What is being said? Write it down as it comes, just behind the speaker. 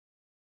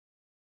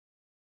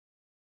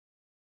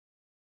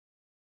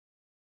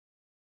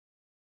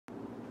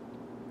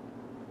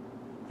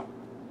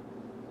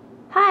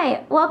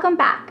Hi, welcome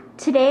back.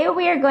 Today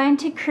we are going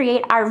to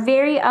create our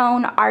very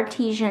own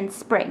artesian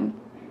spring.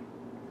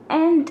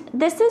 And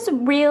this is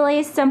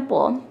really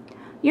simple.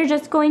 You're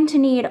just going to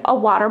need a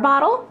water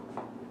bottle.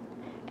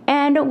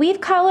 And we've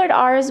colored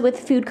ours with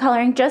food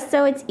coloring just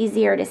so it's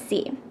easier to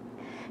see.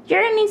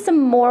 You're going to need some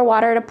more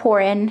water to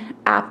pour in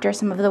after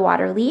some of the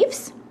water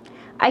leaves,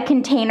 a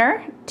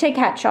container to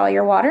catch all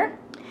your water,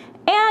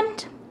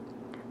 and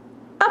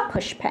a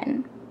push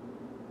pin.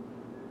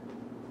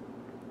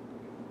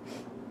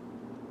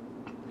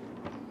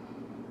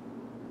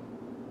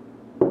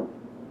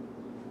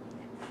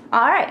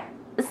 Alright,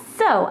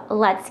 so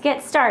let's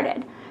get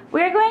started.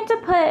 We're going to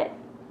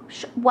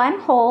put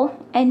one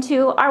hole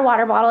into our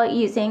water bottle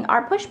using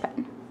our push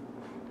pin.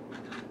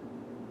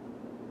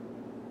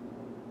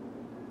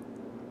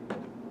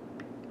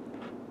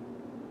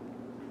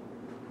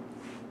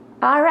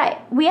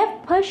 Alright, we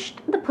have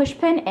pushed the push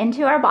pin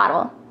into our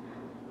bottle.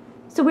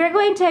 So we're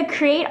going to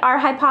create our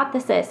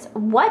hypothesis.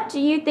 What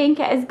do you think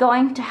is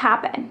going to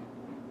happen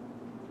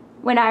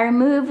when I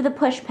remove the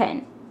push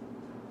pin?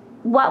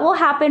 What will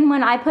happen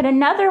when I put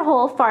another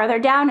hole farther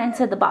down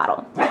into the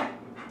bottle?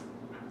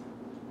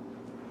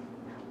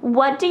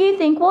 What do you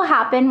think will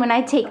happen when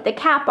I take the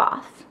cap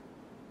off?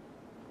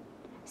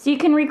 So you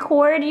can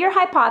record your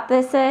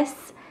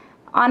hypothesis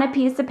on a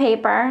piece of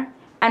paper,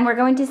 and we're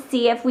going to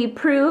see if we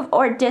prove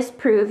or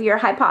disprove your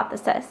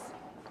hypothesis.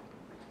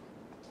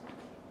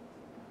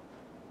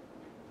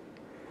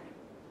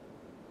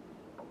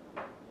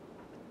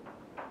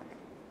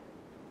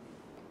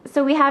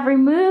 So we have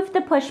removed the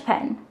push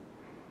pin.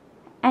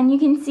 And you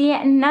can see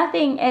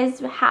nothing is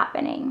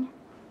happening.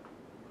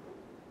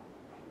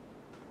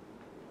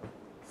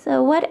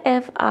 So what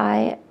if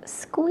I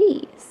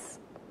squeeze?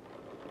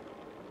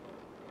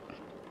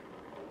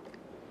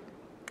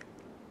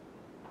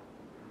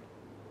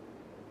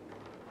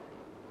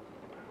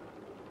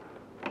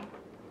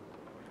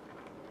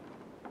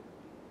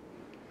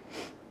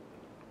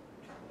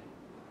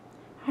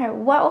 All right,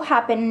 what will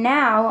happen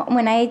now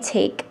when I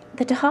take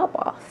the top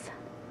off?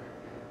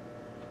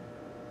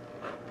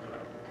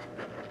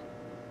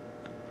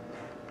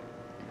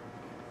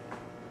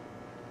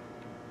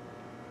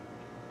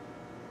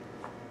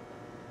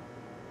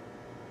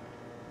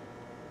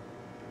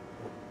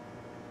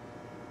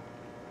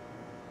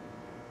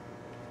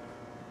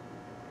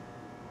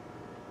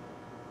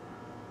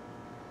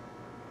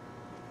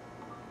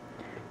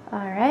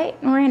 Alright,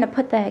 we're going to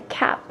put the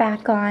cap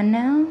back on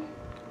now.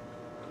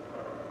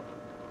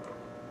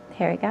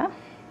 There we go.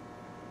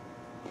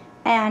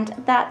 And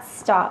that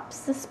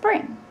stops the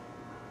spring.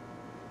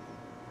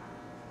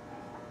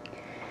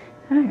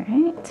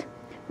 Alright,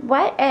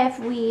 what if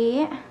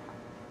we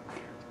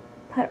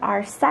put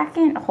our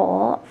second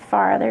hole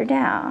farther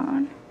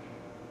down?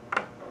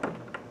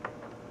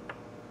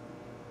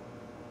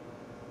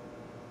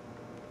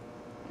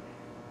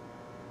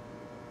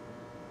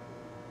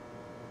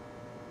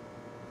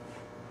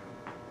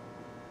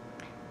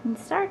 You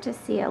can start to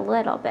see a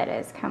little bit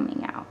is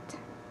coming out.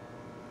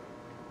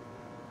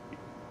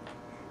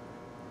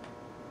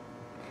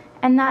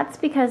 And that's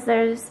because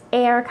there's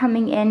air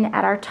coming in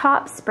at our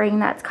top spring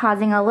that's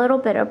causing a little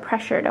bit of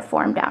pressure to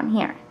form down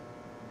here.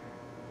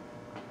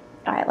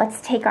 Alright, let's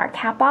take our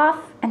cap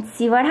off and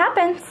see what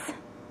happens.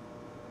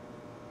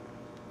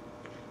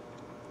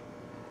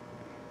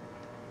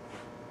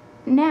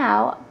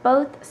 Now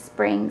both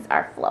springs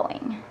are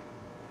flowing.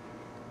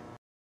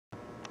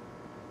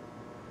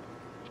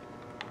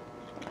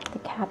 The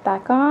cap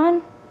back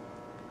on.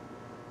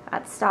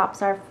 That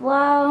stops our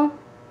flow.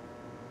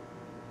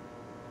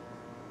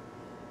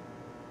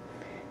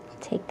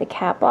 Take the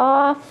cap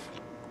off.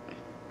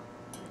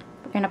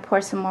 We're going to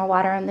pour some more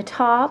water on the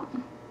top.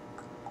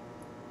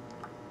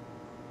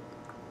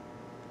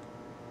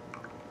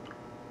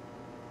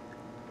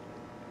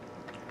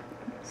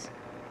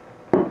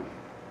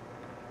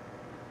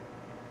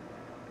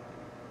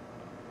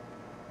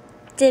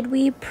 Did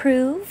we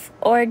prove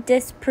or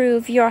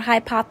disprove your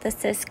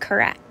hypothesis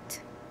correct?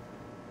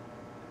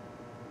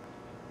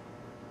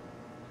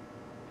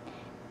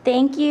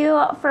 Thank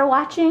you for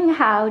watching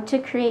how to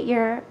create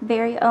your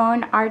very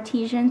own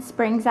artesian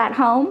springs at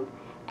home,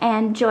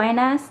 and join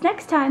us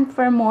next time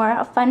for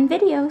more fun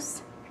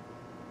videos.